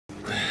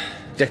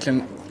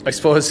Declan, I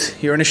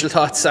suppose your initial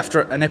thoughts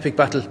after an epic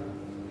battle?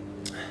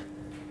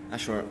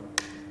 Sure,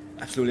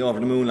 absolutely over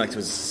the moon. Like, there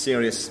was a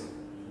serious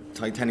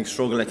titanic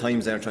struggle at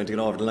times there trying to get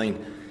over the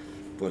line,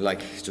 but like,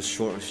 just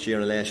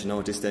sheer elation.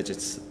 At this stage,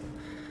 it's,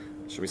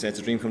 should we say, it's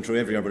a dream come true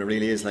every year, but it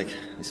really is. Like,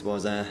 I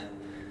suppose a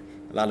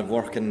lot of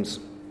work and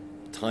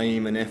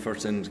time and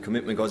effort and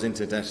commitment goes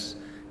into it that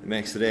it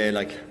makes today,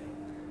 like,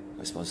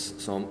 I suppose,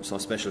 so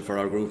special for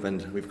our group,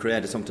 and we've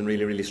created something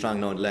really, really strong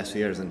now in the last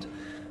few years, and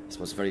I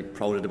suppose very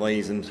proud of the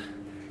boys and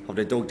how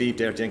they dug deep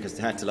there at the end, because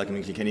they had to. Like, I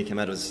mean, Kilkenny came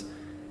at us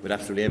with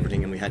absolutely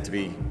everything, and we had to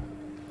be,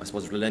 I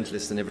suppose,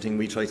 relentless in everything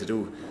we tried to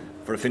do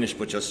for a finish.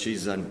 But just,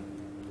 she's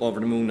over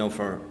the moon now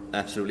for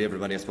absolutely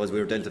everybody. I suppose we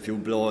were dealt a few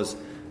blows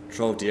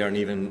throughout the year, and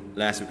even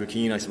last week with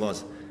Keane, I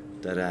suppose,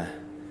 that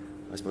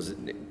I suppose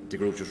the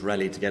group just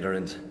rallied together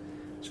and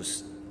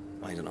just,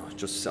 I don't know,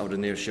 just out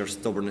of sheer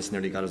stubbornness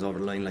nearly got us over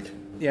the line. Like,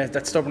 yeah,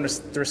 that stubbornness,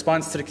 the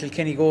response to the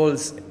Kilkenny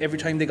goals, every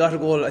time they got a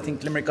goal, I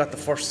think Limerick got the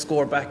first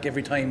score back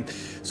every time,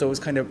 so it was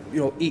kind of,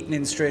 eating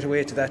in straight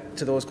away to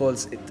those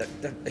goals.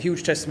 A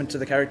huge testament to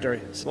the character.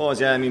 I suppose,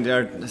 yeah, I mean,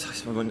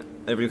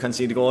 whenever you can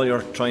see the goal,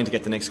 you're trying to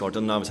get the next score. It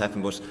doesn't always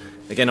happen, but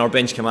again, our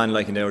bench came on,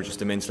 like, and they were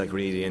just immense, like,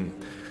 really, and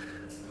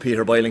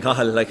Peter Boyle and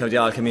Cahill, like, how they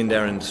all came in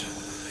there, and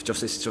it's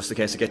just a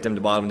case to get them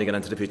the ball when they get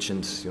onto the pitch,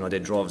 and they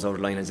drove us out of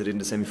the line as they did in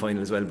the semi-final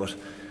as well. But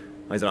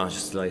I don't know,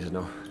 just delighted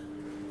now.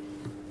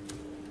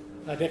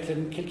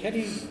 Declan,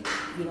 Kilkenny,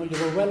 you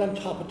were well on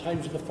top at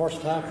times in the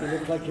first half. You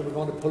looked like you were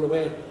going to pull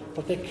away,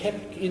 but they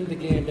kept in the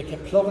game. They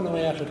kept plugging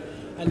away at it,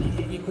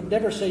 and you could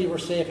never say you were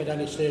safe at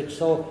any stage.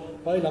 So,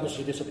 while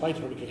obviously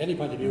disappointed from a Kilkenny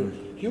point of view,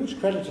 huge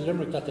credit to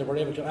Limerick that they were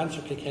able to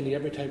answer Kilkenny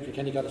every time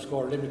Kilkenny got a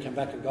score. Limerick came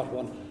back and got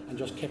one, and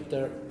just kept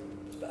their.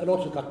 And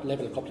also got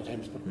level a couple of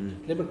times, but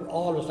Limerick were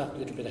always that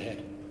little bit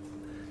ahead.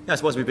 Yeah, I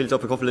suppose we built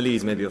up a couple of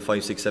leads, maybe of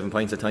 5, 6, 7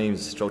 points at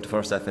times throughout the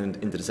first half and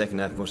into the second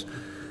half. But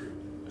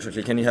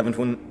Kilkenny haven't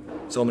won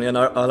so many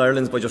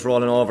All-Irelands by just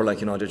rolling over. Like,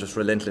 they're just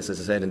relentless, as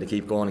I said, and they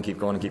keep going and keep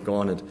going and keep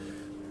going. And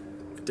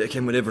they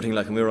came with everything,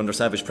 like, and we were under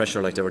savage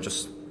pressure. Like, they were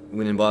just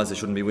winning balls they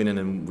shouldn't be winning,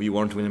 and we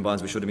weren't winning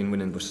balls we should have been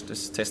winning. But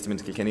this testament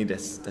to Kilkenny.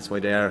 That's why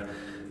they are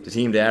the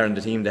team they are, and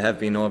the team they have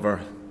been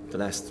over the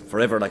last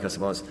forever, like, I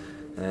suppose.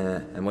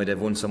 And why they've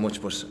won so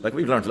much. But like,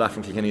 we've learned a lot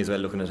from Kilkenny as well,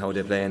 looking at how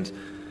they play and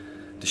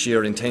the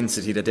sheer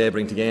intensity that they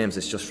bring to games.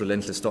 It's just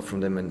relentless stuff from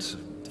them, and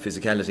the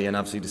physicality and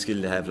obviously the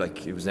skill they have.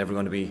 Like, it was never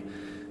going to be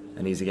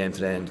an easy game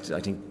today, and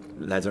I think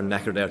lads are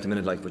knackered there at the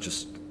minute, like, but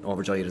just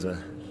overjoyed as well.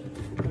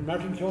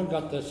 Martin Keown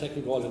got the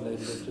second goal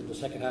in the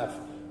second half.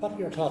 What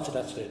were your thoughts at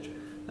that stage?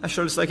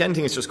 Sure, it's like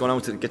anything, it's just going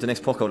out to get the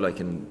next puck out, like,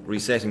 and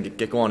reset and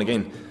get going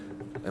again.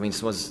 I mean, I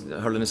suppose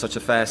hurling is such a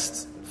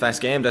fast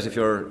game that if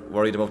you're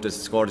worried about the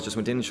score that just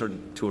went in, sure,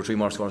 2 or 3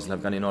 more scores will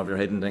have gone in over your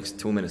head in the next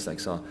 2 minutes. Like,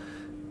 so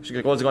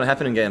goals are going to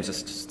happen in games.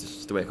 It's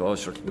just the way it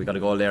goes. Sure, we got a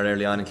goal there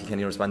early on, and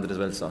Kilkenny responded as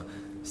well. So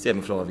stay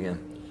in flow of the game.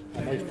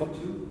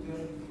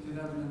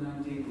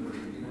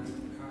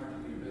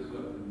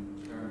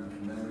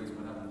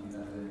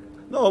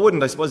 No, I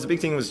wouldn't. I suppose the big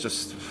thing was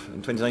just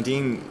in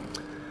 2019.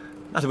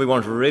 Not that we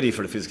weren't ready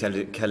for the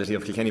physicality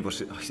of Kilkenny,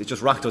 but it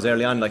just rocked us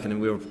early on, like,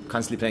 and we were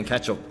constantly playing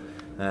catch up.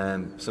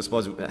 So I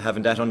suppose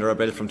having that under our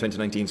belt from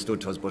 2019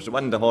 stood to us, but it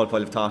wasn't a whole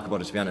pile of talk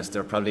about it, to be honest.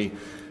 They're probably,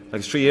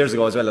 like, it's 3 years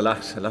ago as well. A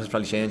lot has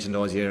probably changed in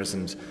those years,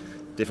 and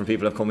different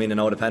people have come in and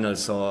out of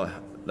panels. So,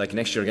 like,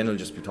 next year again it'll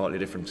just be totally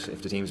different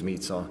if the teams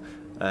meet. So,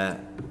 but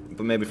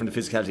maybe from the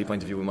physicality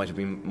point of view, we might have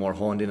been more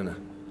honed in on it.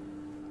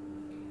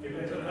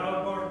 How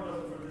important was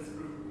it for this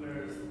group of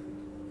players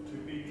to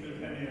beat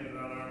Kilkenny in an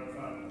All-Ireland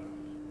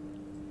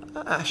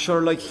final?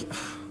 Sure, like,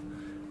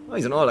 I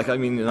don't know, like, I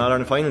mean, in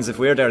All-Ireland finals, if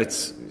we're there,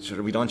 it's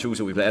sure we don't choose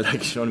who we play,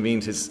 like, you know what I mean?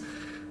 It's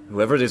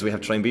whoever it is, we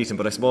have to try and beat them.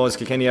 But I suppose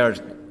Kilkenny are,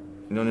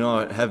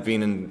 have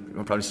been,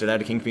 and probably still are,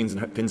 the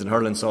kingpins in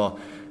hurling. So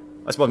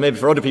I suppose maybe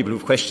for other people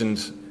who've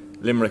questioned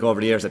Limerick over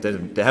the years that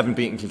they haven't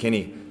beaten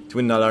Kilkenny to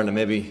win All-Ireland,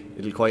 maybe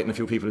it'll quieten a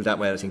few people that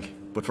way, I think.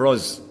 But for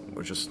us,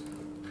 we're just,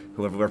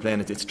 whoever we're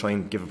playing, it's try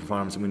and give a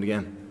performance and win the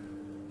game.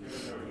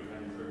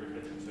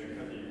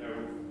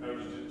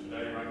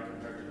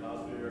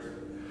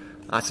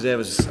 Today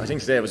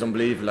was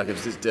unbelievable. Like, it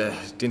was just,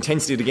 the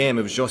intensity of the game.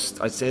 It was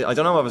just, I'd say, I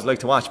don't know what it was like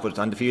to watch, but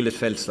on the field it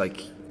felt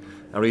like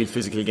a real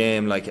physical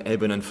game, like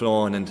ebbing and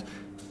flowing, and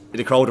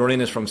the crowd were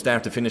in it from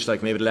start to finish.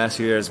 Like, maybe the last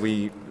few years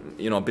we,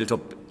 built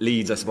up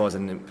leads, I suppose,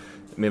 and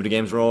maybe the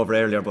games were over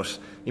earlier. But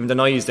even the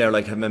noise there,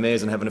 like, I'm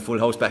amazing having a full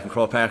house back in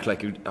Croke Park.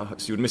 Like,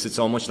 you'd miss it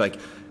so much. Like,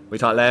 we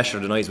thought last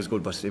year the noise was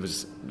good, but it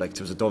was like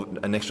there was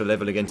an extra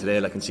level again today.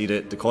 Like, I can see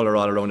the colour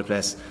all around the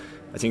place.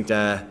 I think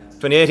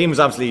 2018 was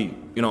obviously,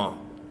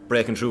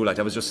 breaking through. Like,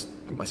 that was just,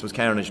 I suppose,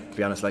 carnage, to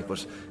be honest. Like,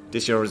 but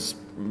this year was,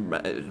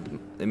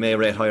 it may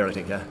rate higher, I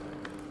think.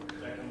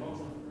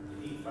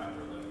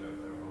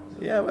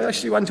 Yeah, well,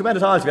 actually wasn't too bad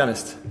at all, to be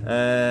honest.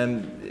 I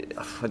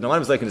don't know what it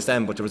was like in the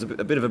stand, but there was a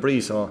bit of a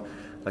breeze. So,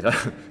 like,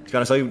 to be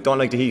honest, I don't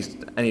like the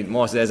heat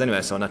most days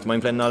anyway, so not to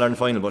mind playing an All-Ireland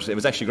final. But it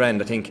was actually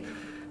grand. I think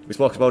we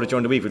spoke about it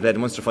during the week. We played the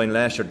Munster final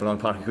last year at Belong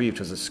Park Queeve. It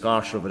was a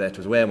scorcher over there. It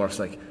was way worse.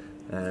 Like,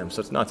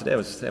 so today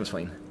was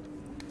fine.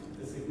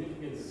 The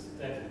significance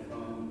that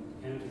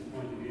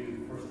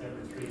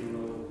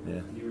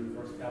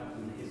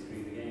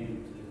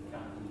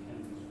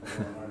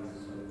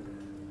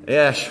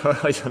Yeah, sure.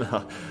 I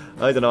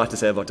don't know what to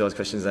say about those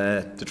questions.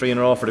 The 3 in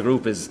a row for the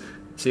group is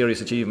a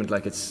serious achievement.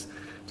 Like, it's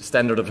the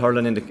standard of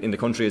hurling in the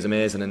country is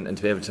amazing, and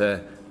to be able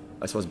to,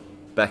 I suppose,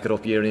 back it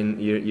up year in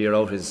year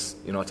out is,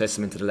 you know, a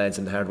testament to the lads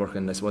and the hard work.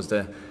 And I suppose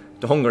the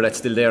hunger that's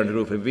still there in the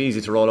group. It'd be easy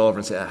to roll over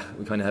and say,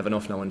 we kind of have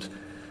enough now and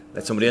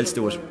let somebody else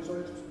do it.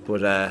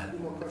 But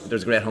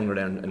there's great hunger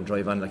there and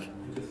drive on. Like,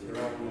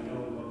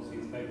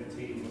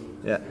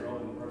 yeah.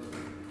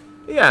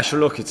 Yeah, sure,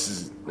 look,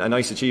 it's a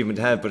nice achievement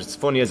to have, but it's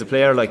funny as a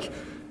player, like,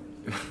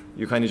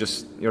 you kind of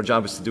just, your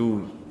job is to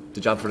do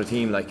the job for the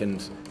team, like,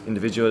 and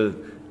individual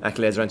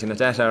accolades or anything like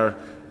that they're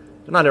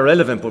not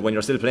irrelevant, but when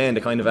you're still playing,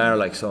 they kind of are,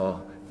 like.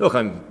 So look,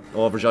 I'm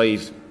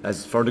overjoyed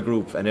as for the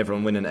group and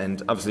everyone winning,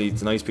 and obviously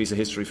it's a nice piece of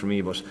history for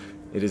me, but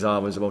it is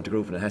always about the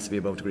group, and it has to be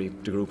about the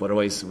group,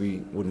 otherwise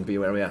we wouldn't be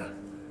where we are.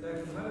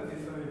 Declan, how have you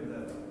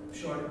found the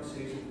shortened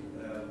season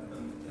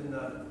and in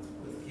that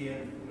with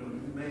Kane? You know,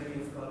 maybe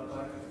you've got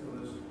back, it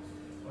was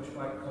pushed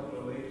back a couple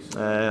of weeks.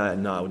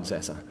 No, I wouldn't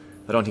say so.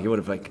 I don't think it would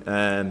have, like.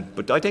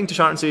 But I think the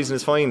shortened season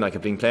is fine. Like, I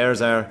think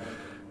players are,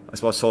 I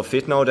suppose, so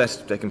fit now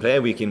that they can play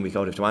week in, week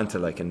out if they want to.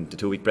 Like, and the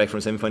 2-week break from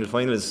the semi-final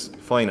final is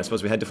fine. I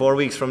suppose we had the 4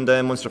 weeks from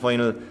the Munster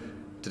final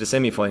to the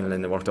semi-final,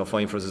 and it worked out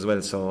fine for us as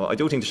well. So I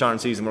do think the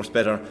shortened season works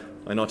better.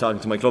 I know,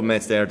 talking to my club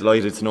mates, they're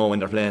delighted to know when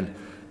they're playing.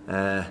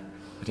 I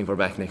think we're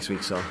back next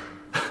week, so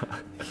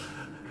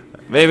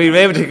maybe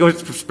to go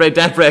spread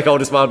that break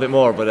out a small bit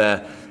more.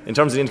 But in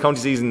terms of the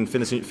inter-county season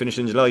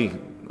finishing in July,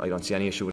 I don't see any issue with it.